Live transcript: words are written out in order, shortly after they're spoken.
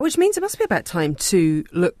Which means it must be about time to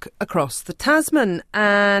look across the Tasman.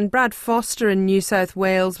 And Brad Foster in New South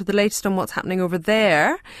Wales with the latest on what's happening over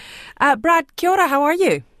there. Brad, kia ora, how are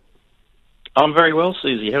you? I'm very well,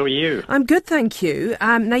 Susie. How are you? I'm good, thank you.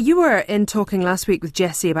 Now, you were in talking last week with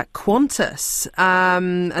Jesse about Qantas,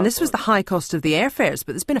 and this was the high cost of the airfares,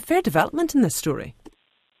 but there's been a fair development in this story.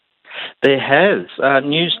 There has.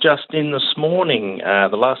 News just in this morning,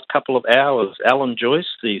 the last couple of hours, Alan Joyce,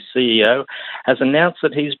 the CEO, has announced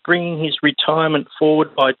that he's bringing his retirement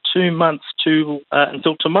forward by 2 months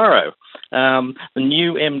until tomorrow. The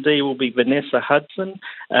new MD will be Vanessa Hudson.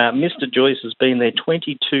 Mr. Joyce has been there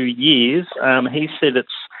 22 years. He said it's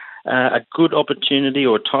a good opportunity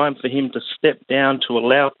or time for him to step down to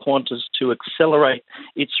allow Qantas to accelerate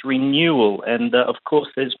its renewal. And, of course,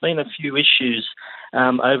 there's been a few issues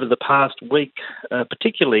over the past week,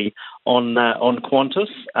 particularly on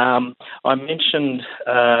Qantas. I mentioned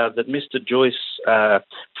that Mr. Joyce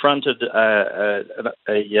fronted a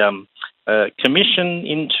commission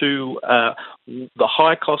into the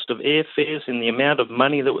high cost of airfares and the amount of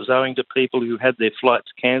money that was owing to people who had their flights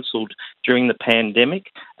cancelled during the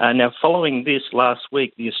pandemic. Now, following this last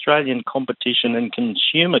week, the Australian Competition and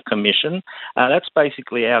Consumer Commission, that's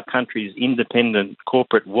basically our country's independent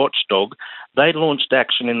corporate watchdog, they launched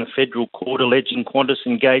action in the federal court alleging Qantas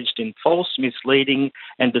engaged in false, misleading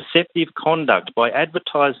and deceptive conduct by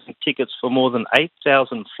advertising tickets for more than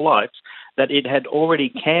 8,000 flights that it had already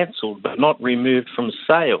cancelled but not removed from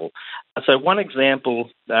sale. So one example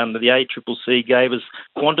that the ACCC gave is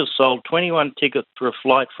Qantas sold 21 tickets for a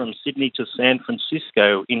flight from Sydney to San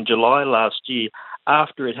Francisco in July last year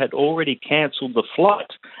after it had already cancelled the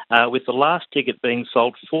flight, with the last ticket being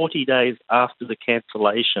sold 40 days after the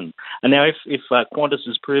cancellation. And now if Qantas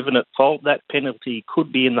is proven at fault, that penalty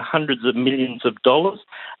could be in the hundreds of millions of dollars,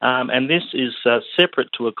 and this is separate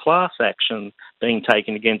to a class action being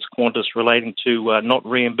taken against Qantas relating to not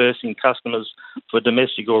reimbursing customers for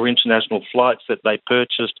domestic or international flights that they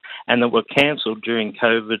purchased and that were cancelled during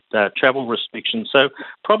COVID travel restrictions. So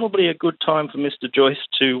probably a good time for Mr. Joyce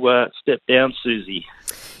to step down, Susie.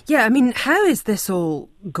 Yeah, I mean, how is this all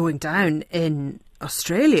going down in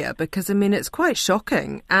Australia? Because, I mean, it's quite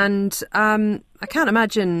shocking. And I can't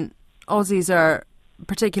imagine Aussies are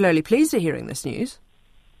particularly pleased at hearing this news.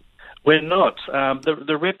 We're not.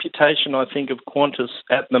 The reputation, I think, of Qantas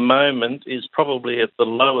at the moment is probably at the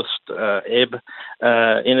lowest ebb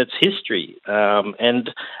in its history. And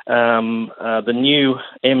the new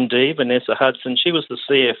MD, Vanessa Hudson, she was the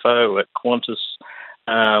CFO at Qantas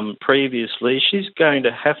previously. She's going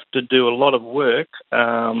to have to do a lot of work,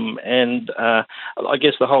 and I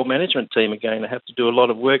guess the whole management team are going to have to do a lot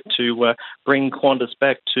of work to bring Qantas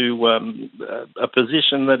back to a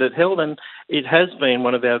position that it held, and it has been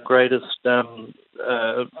one of our greatest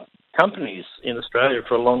companies in Australia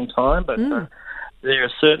for a long time, but there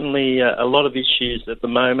are certainly a lot of issues at the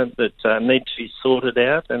moment that need to be sorted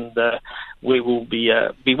out, and we will be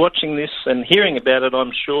watching this and hearing about it,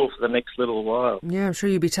 I'm sure, for the next little while. Yeah, I'm sure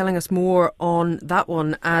you'll be telling us more on that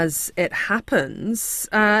one as it happens.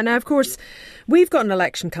 Now, of course, we've got an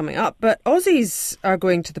election coming up, but Aussies are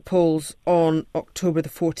going to the polls on October the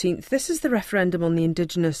 14th. This is the referendum on the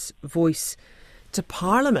Indigenous Voice to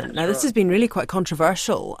Parliament. Now, this has been really quite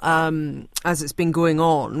controversial as it's been going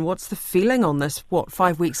on. What's the feeling on this,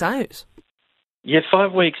 5 weeks out? Yeah,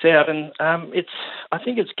 5 weeks out, and I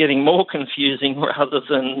think it's getting more confusing rather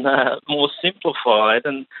than more simplified,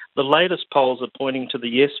 and the latest polls are pointing to the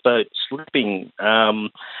yes vote slipping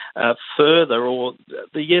further, or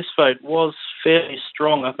the yes vote was fairly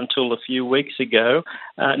strong up until a few weeks ago.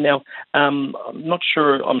 Now, I'm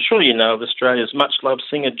sure you know of Australia's much-loved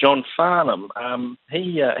singer John Farnham.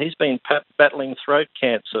 He's been battling throat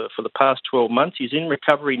cancer for the past 12 months. He's in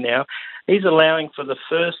recovery now. He's allowing for the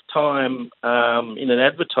first time in an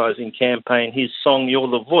advertising campaign his song You're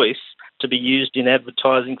the Voice to be used in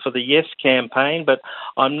advertising for the Yes campaign, but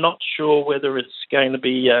I'm not sure whether it's going to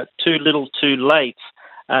be too little too late.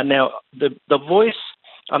 Now, the Voice,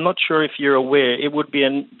 I'm not sure if you're aware, it would be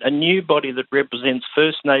a new body that represents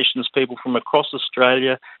First Nations people from across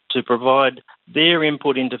Australia to provide their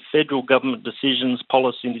input into federal government decisions,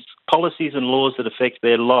 policies and laws that affect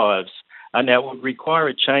their lives. Now, it would require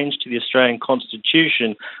a change to the Australian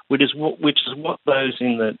Constitution, which is what those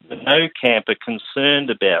in the no camp are concerned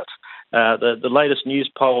about. The latest news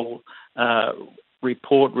poll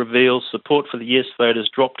report reveals support for the yes vote has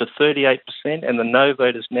dropped to 38%, and the no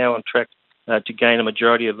vote is now on track to gain a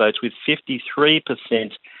majority of votes with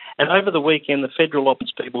 53%. And over the weekend, the federal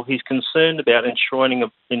ombudsman, he's concerned about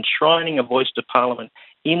enshrining a voice to Parliament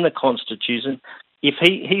in the Constitution, if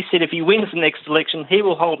he said if he wins the next election, he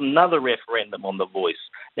will hold another referendum on the voice.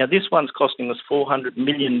 Now, this one's costing us $400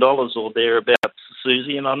 million or thereabouts,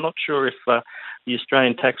 Susie, and I'm not sure if the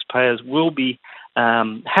Australian taxpayers will be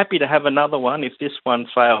happy to have another one if this one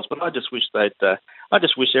fails. But I just wish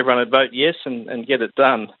everyone would vote yes and get it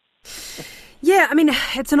done. Yeah, I mean,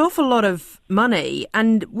 it's an awful lot of money.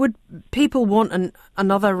 And would people want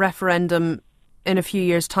another referendum in a few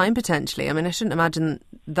years' time, potentially? I mean, I shouldn't imagine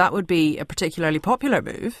that would be a particularly popular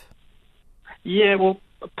move. Yeah, well,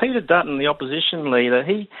 Peter Dutton, the opposition leader,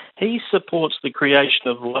 he supports the creation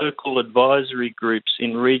of local advisory groups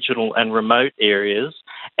in regional and remote areas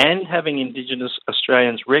and having Indigenous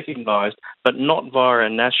Australians recognised, but not via a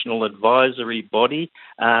national advisory body.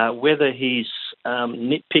 Whether he's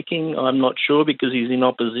nitpicking, I'm not sure because he's in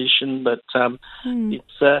opposition, but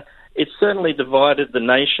it's certainly divided the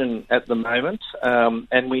nation at the moment,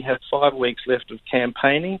 and we have 5 weeks left of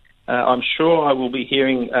campaigning. I'm sure I will be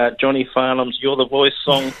hearing Johnny Farnham's You're the Voice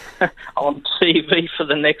song on TV for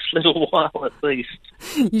the next little while at least.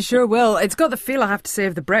 You sure will. It's got the feel, I have to say,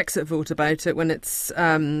 of the Brexit vote about it when it's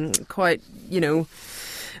quite,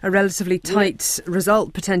 a relatively tight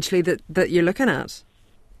result potentially that you're looking at.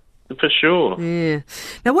 For sure. Yeah.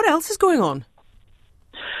 Now, what else is going on?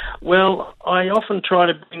 Well, I often try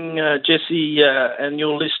to bring Jesse and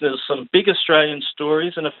your listeners some big Australian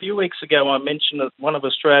stories, and a few weeks ago I mentioned that one of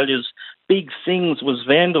Australia's big things was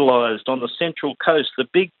vandalised on the Central Coast. The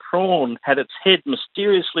big prawn had its head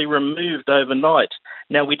mysteriously removed overnight.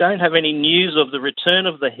 Now, we don't have any news of the return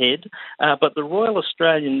of the head, but the Royal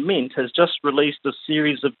Australian Mint has just released a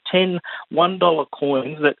series of 10 $1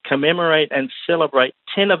 coins that commemorate and celebrate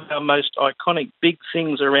 10 of our most iconic big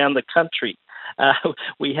things around the country.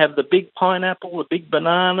 We have the big pineapple, the big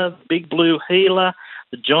banana, the big blue heeler,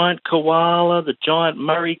 the giant koala, the giant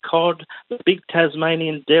Murray cod, the big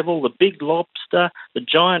Tasmanian devil, the big lobster, the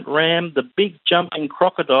giant ram, the big jumping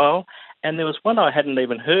crocodile, and there was one I hadn't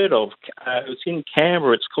even heard of. It was in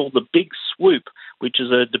Canberra. It's called the Big Swoop, which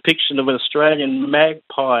is a depiction of an Australian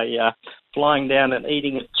magpie flying down and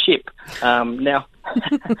eating a chip. Now,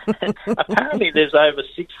 apparently there's over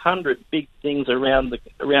 600 big things around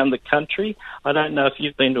the country. I don't know if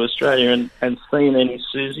you've been to Australia and seen any,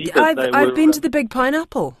 Susie. I've been to the Big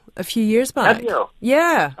Pineapple a few years back. Have you?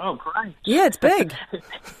 Yeah. Oh, great. Yeah, it's big.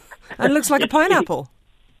 And it looks like a pineapple.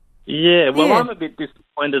 Yeah, well, Yeah. I'm a bit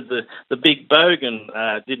disappointed the big bogan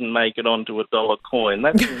didn't make it onto a $1 coin.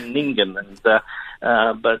 That's in Ningen,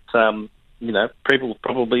 but people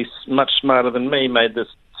probably much smarter than me made the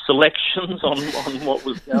selections on what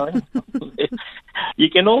was going on. You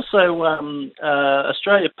can also,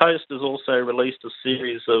 Australia Post has also released a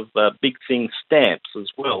series of big thing stamps as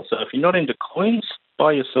well. So if you're not into coins,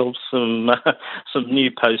 buy yourself some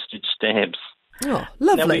new postage stamps. Oh,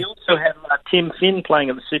 lovely. Now, we also have Tim Finn playing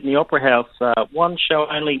at the Sydney Opera House, one show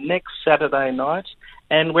only next Saturday night,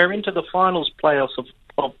 and we're into the finals playoffs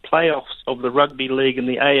of the Rugby League and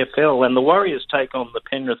the AFL, and the Warriors take on the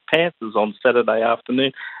Penrith Panthers on Saturday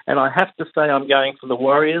afternoon, and I have to say I'm going for the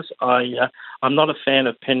Warriors. I'm not a fan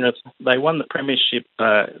of Penrith. They won the premiership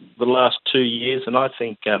the last 2 years, and I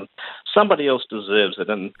think somebody else deserves it,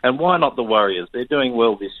 and why not the Warriors? They're doing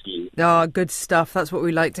well this year. Oh, good stuff. That's what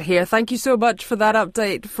we like to hear. Thank you so much for that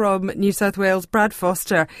update from New South Wales. Brad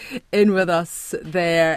Foster in with us there.